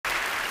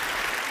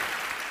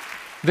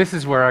This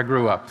is where I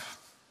grew up,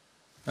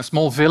 a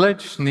small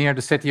village near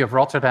the city of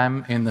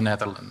Rotterdam in the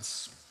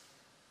Netherlands.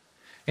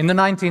 In the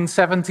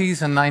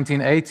 1970s and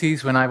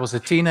 1980s, when I was a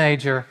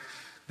teenager,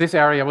 this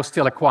area was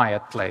still a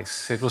quiet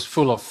place. It was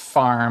full of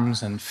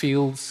farms and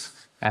fields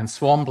and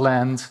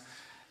swampland,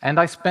 and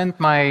I spent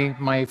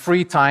my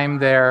free time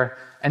there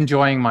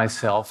enjoying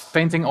myself,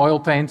 painting oil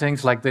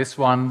paintings like this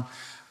one,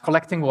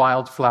 collecting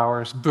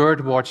wildflowers,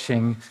 bird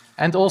watching,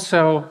 and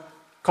also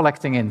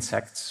collecting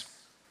insects.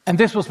 And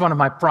this was one of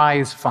my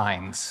prize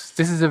finds.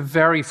 This is a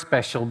very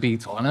special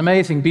beetle, an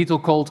amazing beetle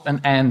called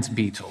an ant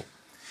beetle.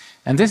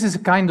 And this is a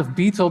kind of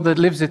beetle that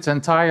lives its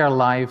entire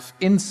life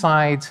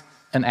inside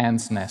an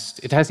ant's nest.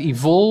 It has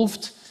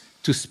evolved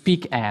to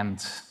speak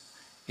ant.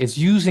 It's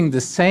using the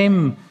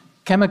same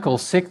chemical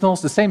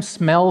signals, the same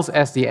smells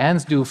as the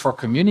ants do for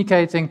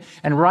communicating.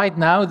 And right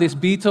now, this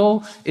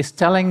beetle is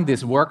telling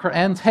this worker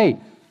ant, hey,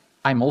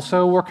 I'm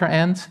also a worker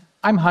ant,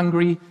 I'm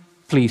hungry,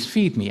 please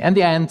feed me. And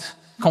the ant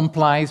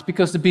complies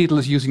because the beetle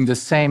is using the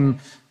same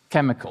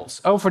chemicals.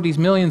 Over these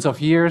millions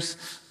of years,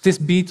 this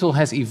beetle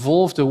has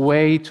evolved a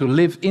way to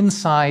live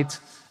inside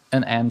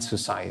an ant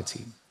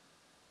society.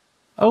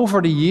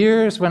 Over the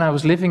years, when I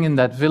was living in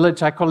that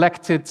village, I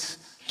collected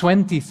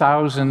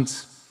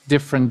 20,000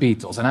 different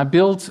beetles, and I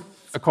built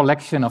a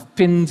collection of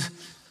pinned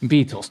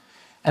beetles.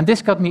 And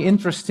this got me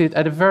interested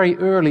at a very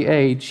early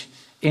age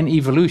in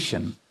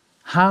evolution.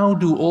 How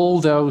do all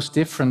those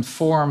different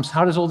forms,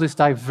 how does all this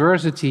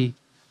diversity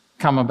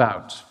come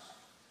about?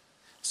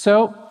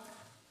 So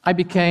I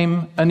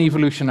became an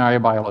evolutionary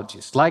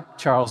biologist, like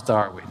Charles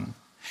Darwin.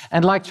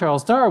 And like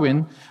Charles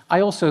Darwin, I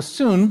also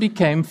soon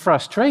became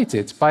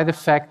frustrated by the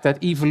fact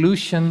that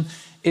evolution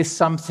is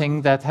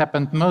something that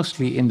happened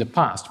mostly in the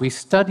past. We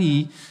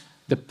study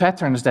the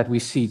patterns that we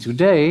see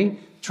today,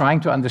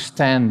 trying to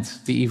understand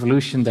the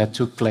evolution that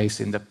took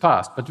place in the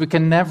past, but we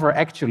can never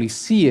actually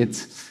see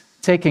it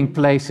taking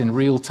place in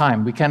real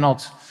time. We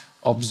cannot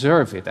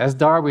observe it. As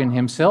Darwin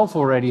himself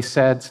already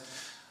said,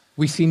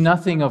 we see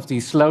nothing of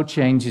these slow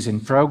changes in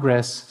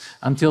progress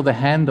until the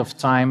hand of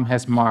time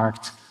has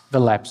marked the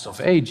lapse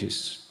of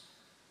ages.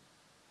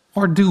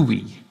 Or do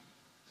we?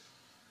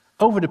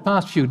 Over the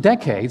past few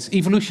decades,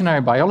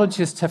 evolutionary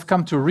biologists have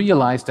come to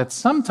realize that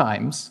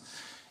sometimes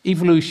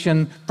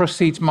evolution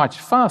proceeds much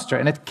faster,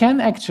 and it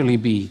can actually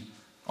be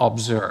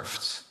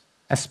observed,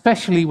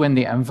 especially when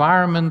the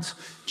environment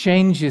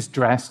changes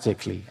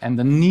drastically and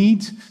the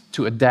need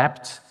to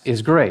adapt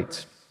is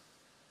great.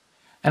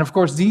 And of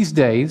course, these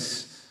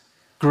days,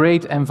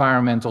 great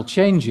environmental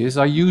changes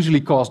are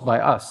usually caused by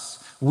us.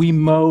 We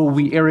mow,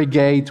 we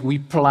irrigate, we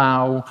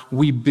plow,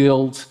 we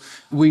build,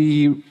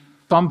 we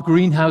pump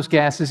greenhouse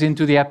gases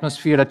into the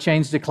atmosphere that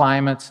change the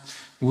climate.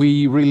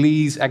 We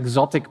release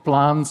exotic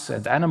plants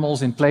and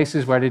animals in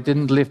places where they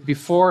didn't live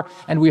before,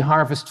 and we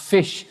harvest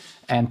fish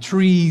and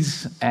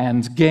trees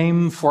and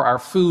game for our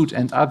food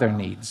and other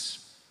needs.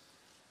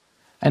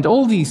 And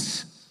all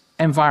these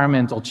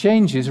environmental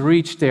changes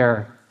reach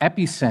their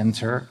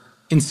epicenter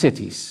in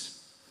cities.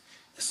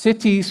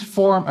 Cities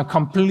form a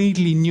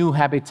completely new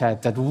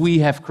habitat that we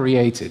have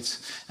created,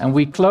 and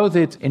we clothe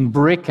it in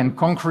brick and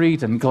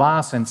concrete and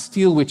glass and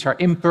steel, which are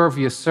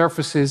impervious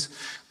surfaces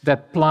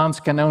that plants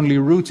can only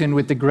root in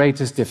with the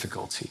greatest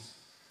difficulty.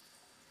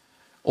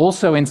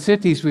 Also in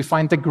cities, we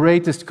find the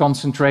greatest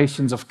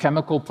concentrations of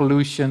chemical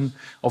pollution,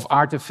 of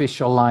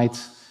artificial light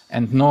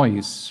and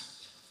noise.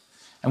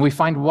 And we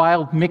find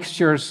wild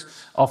mixtures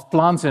of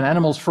plants and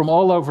animals from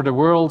all over the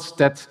world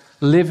that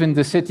live in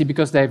the city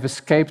because they've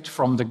escaped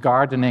from the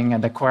gardening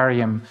and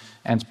aquarium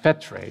and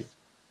pet trade.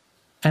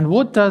 And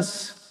what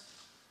does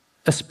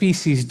a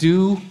species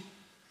do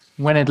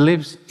when it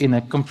lives in a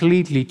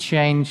completely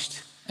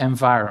changed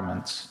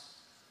environment?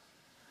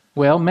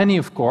 Well, many,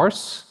 of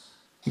course,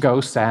 go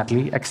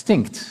sadly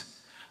extinct.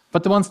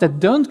 But the ones that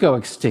don't go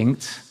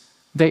extinct,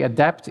 they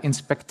adapt in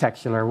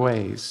spectacular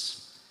ways.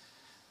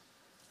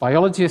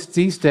 Biologists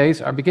these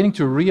days are beginning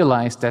to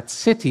realize that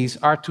cities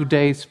are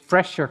today's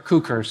pressure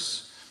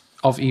cookers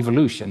of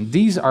evolution.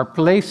 These are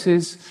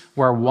places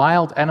where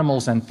wild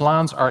animals and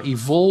plants are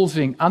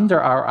evolving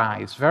under our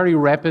eyes very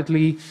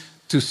rapidly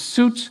to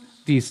suit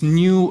these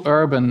new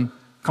urban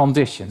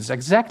conditions,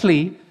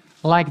 exactly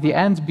like the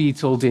ant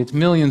beetle did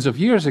millions of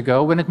years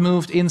ago when it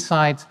moved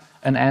inside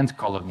an ant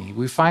colony.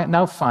 We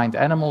now find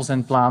animals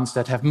and plants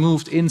that have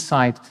moved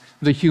inside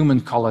the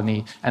human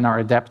colony and are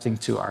adapting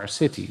to our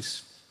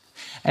cities.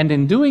 And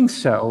in doing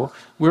so,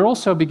 we're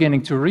also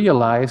beginning to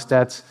realize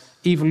that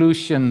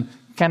evolution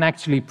can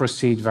actually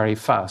proceed very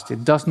fast.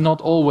 It does not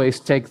always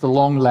take the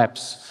long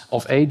lapse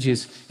of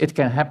ages. It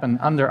can happen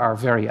under our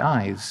very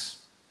eyes.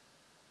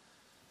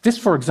 This,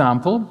 for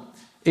example,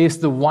 is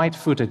the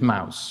white-footed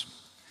mouse.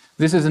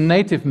 This is a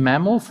native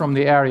mammal from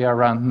the area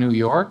around New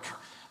York.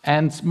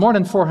 And more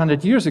than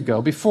 400 years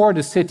ago, before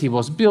the city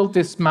was built,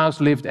 this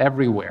mouse lived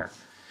everywhere.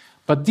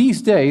 But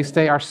these days,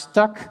 they are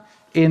stuck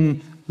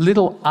in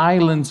little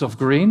islands of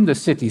green, the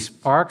city's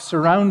park,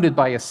 surrounded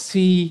by a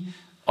sea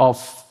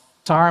of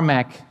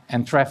tarmac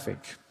and traffic.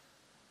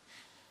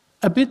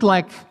 A bit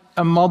like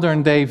a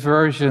modern-day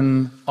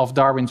version of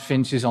Darwin's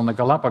finches on the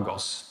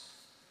Galapagos.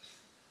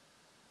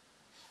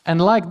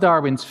 And like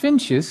Darwin's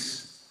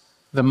finches,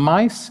 the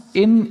mice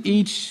in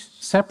each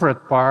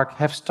separate park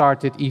have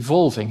started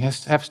evolving,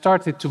 have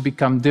started to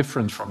become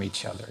different from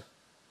each other.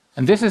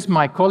 And this is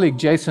my colleague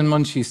Jason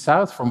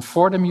Munshi-South from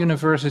Fordham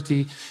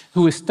University,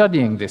 who is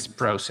studying this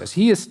process.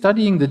 He is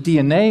studying the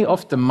DNA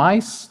of the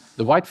mice,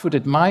 the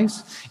white-footed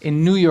mice,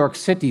 in New York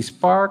City's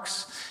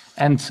parks,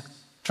 and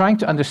trying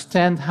to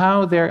understand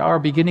how they are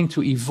beginning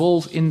to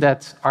evolve in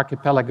that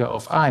archipelago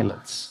of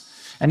islands.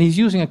 And he's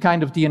using a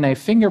kind of DNA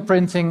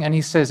fingerprinting, and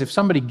he says, if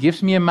somebody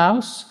gives me a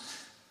mouse,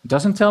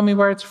 doesn't tell me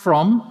where it's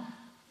from,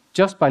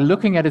 just by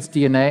looking at its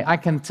DNA, I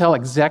can tell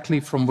exactly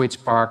from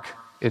which park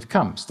it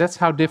comes. That's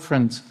how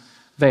different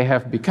they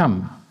have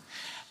become.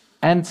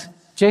 And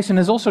Jason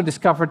has also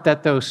discovered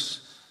that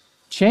those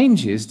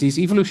changes, these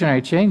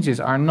evolutionary changes,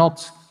 are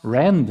not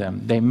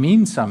random. They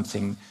mean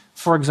something.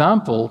 For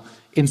example,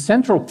 in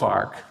Central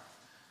Park,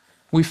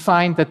 we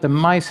find that the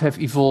mice have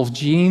evolved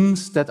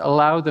genes that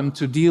allow them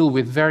to deal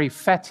with very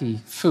fatty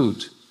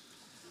food,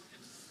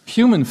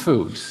 human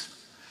food.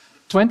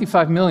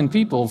 25 million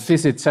people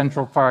visit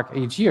Central Park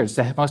each year. It's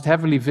the most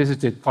heavily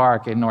visited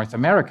park in North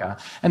America.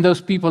 And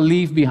those people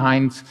leave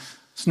behind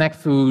snack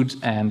food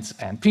and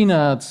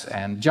peanuts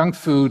and junk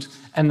food,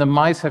 and the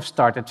mice have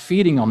started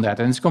feeding on that.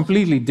 And it's a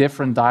completely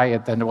different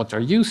diet than what they're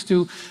used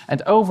to.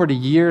 And over the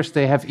years,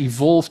 they have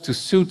evolved to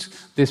suit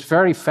this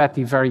very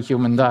fatty, very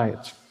human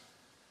diet.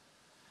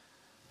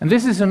 And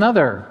this is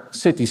another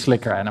city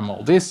slicker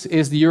animal. This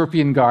is the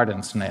European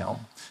garden snail.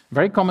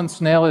 Very common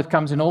snail. It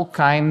comes in all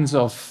kinds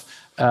of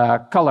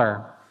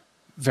color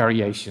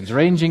variations,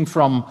 ranging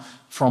from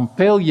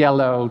pale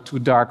yellow to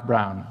dark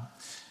brown.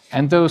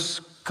 And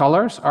those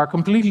colors are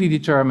completely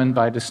determined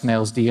by the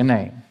snail's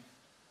DNA.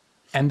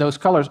 And those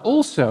colors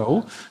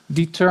also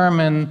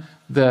determine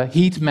the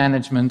heat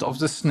management of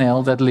the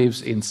snail that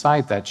lives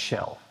inside that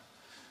shell.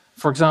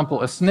 For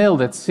example, a snail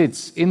that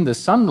sits in the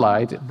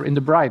sunlight, in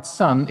the bright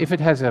sun, if it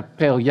has a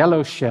pale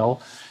yellow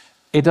shell,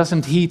 it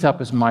doesn't heat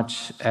up as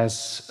much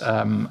as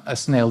a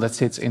snail that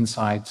sits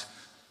inside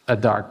a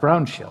dark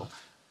brown shell.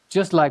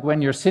 Just like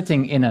when you're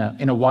sitting in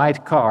a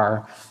white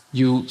car,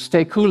 you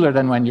stay cooler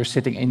than when you're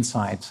sitting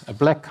inside a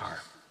black car.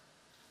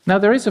 Now,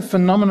 there is a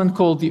phenomenon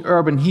called the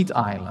urban heat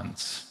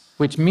islands,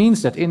 which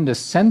means that in the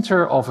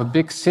center of a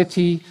big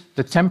city,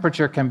 the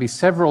temperature can be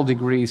several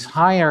degrees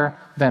higher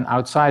than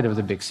outside of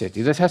the big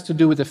city. This has to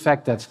do with the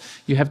fact that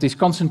you have these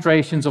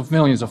concentrations of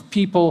millions of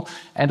people,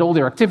 and all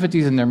their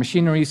activities and their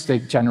machineries, they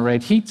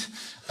generate heat.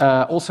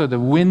 Also, the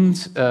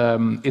wind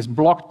is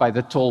blocked by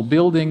the tall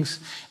buildings,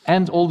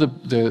 and all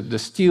the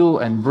steel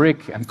and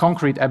brick and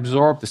concrete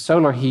absorb the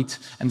solar heat,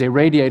 and they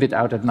radiate it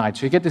out at night.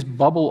 So you get this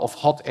bubble of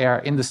hot air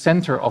in the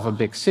center of a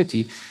big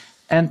city.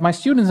 And my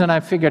students and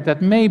I figured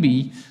that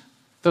maybe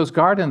those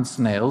garden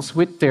snails,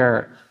 with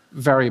their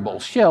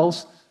variable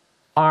shells,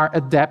 are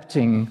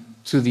adapting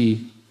to the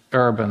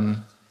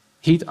urban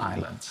heat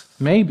island.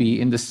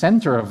 Maybe in the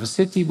center of a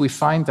city, we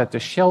find that the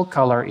shell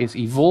color is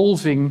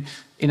evolving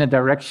in a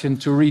direction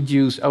to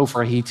reduce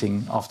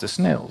overheating of the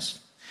snails.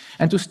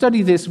 And to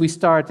study this, we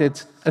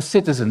started a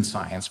citizen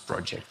science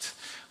project.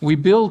 We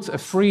built a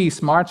free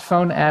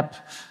smartphone app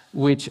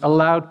which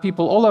allowed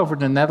people all over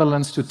the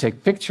Netherlands to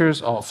take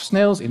pictures of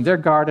snails in their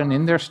garden,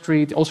 in their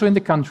street, also in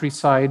the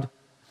countryside,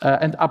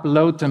 and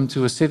upload them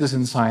to a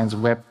citizen science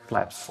web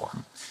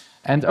platform.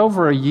 And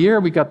over a year,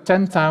 we got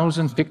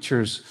 10,000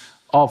 pictures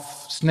of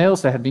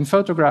snails that had been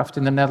photographed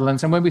in the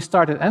Netherlands. And when we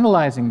started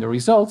analyzing the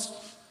results,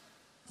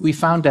 we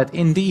found that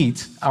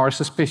indeed our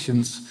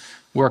suspicions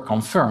were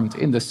confirmed.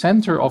 In the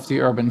center of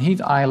the urban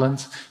heat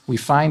island, we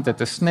find that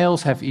the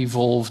snails have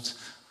evolved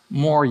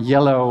more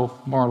yellow,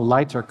 more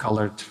lighter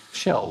colored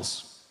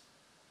shells.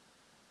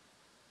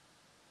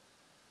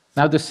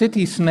 Now, the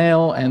city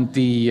snail and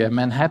the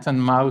Manhattan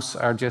mouse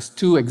are just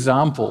two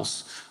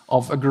examples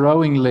of a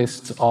growing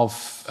list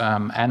of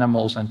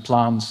animals and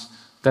plants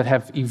that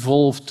have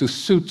evolved to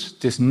suit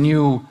this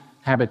new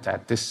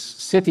habitat, this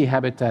city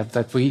habitat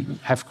that we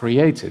have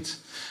created.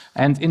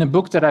 And in a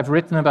book that I've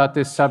written about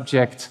this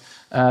subject,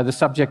 the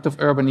subject of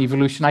urban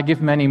evolution, I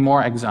give many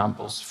more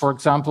examples. For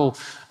example,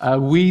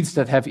 weeds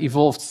that have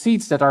evolved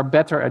seeds that are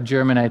better at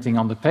germinating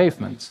on the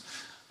pavement.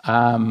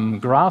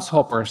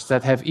 Grasshoppers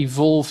that have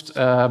evolved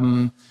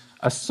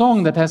a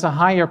song that has a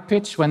higher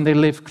pitch when they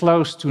live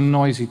close to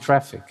noisy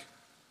traffic.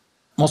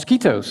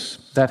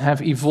 Mosquitoes that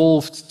have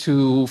evolved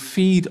to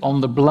feed on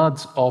the blood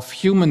of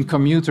human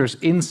commuters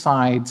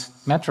inside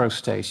metro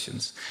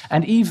stations.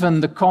 And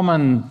even the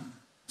common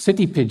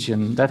city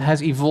pigeon that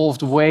has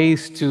evolved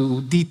ways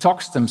to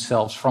detox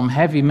themselves from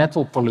heavy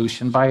metal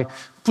pollution by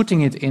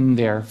putting it in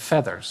their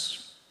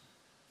feathers.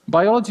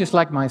 Biologists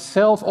like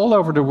myself all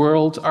over the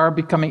world are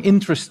becoming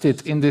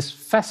interested in this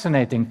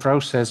fascinating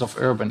process of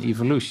urban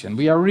evolution.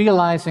 We are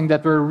realizing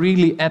that we're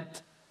really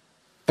at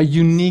a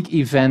unique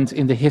event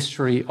in the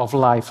history of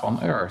life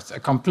on Earth, a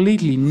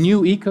completely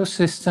new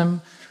ecosystem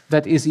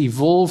that is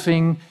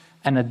evolving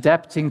and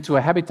adapting to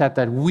a habitat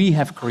that we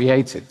have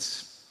created.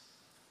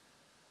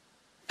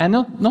 And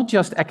not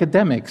just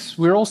academics,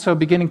 we're also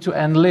beginning to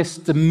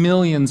enlist the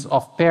millions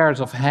of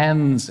pairs of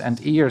hands and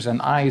ears and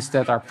eyes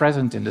that are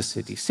present in the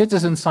city.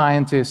 Citizen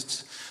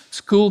scientists,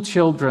 school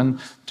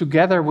children,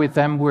 together with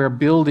them we're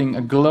building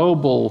a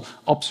global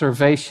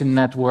observation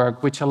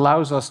network which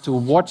allows us to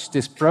watch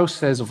this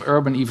process of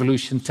urban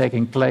evolution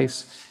taking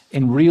place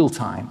in real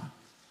time.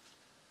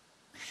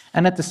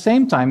 And at the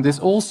same time, this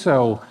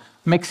also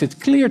makes it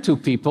clear to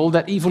people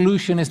that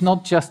evolution is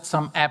not just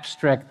some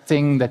abstract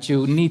thing that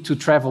you need to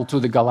travel to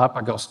the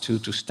Galapagos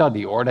to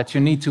study, or that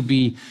you need to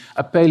be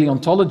a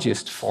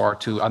paleontologist for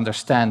to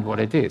understand what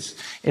it is.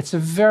 It's a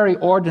very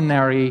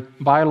ordinary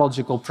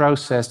biological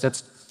process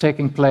that's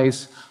taking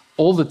place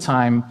all the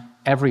time,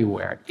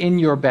 everywhere, in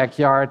your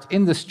backyard,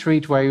 in the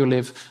street where you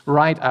live,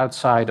 right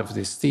outside of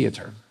this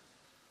theater.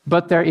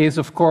 But there is,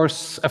 of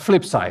course, a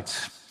flip side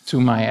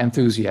to my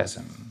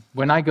enthusiasm.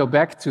 When I go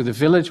back to the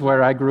village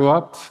where I grew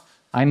up,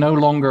 I no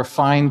longer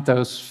find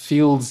those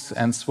fields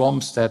and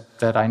swamps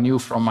that I knew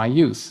from my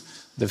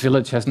youth. The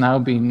village has now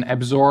been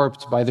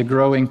absorbed by the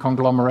growing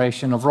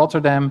conglomeration of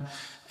Rotterdam,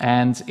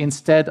 and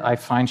instead I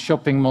find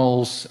shopping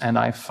malls and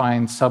I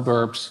find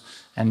suburbs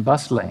and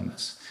bus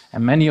lanes.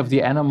 And many of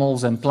the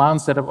animals and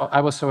plants that I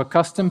was so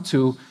accustomed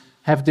to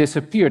have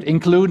disappeared,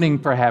 including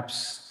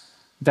perhaps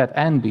that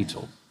ant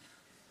beetle.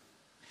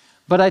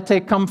 But I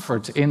take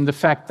comfort in the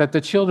fact that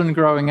the children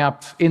growing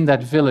up in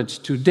that village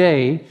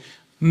today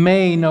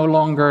may no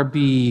longer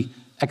be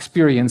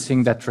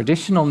experiencing that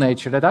traditional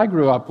nature that I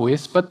grew up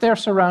with, but they're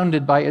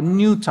surrounded by a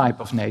new type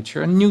of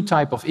nature, a new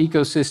type of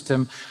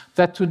ecosystem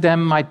that to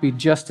them might be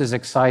just as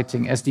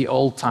exciting as the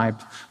old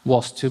type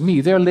was to me.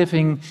 They're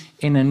living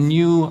in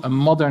a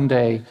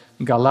modern-day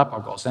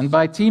Galapagos. And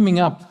by teaming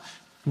up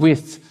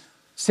with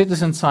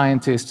citizen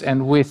scientists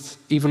and with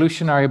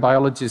evolutionary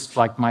biologists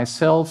like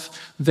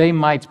myself, they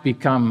might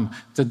become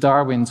the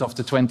Darwins of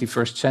the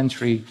 21st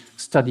century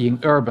studying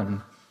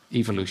urban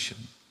evolution.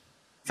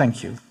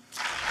 Thank you.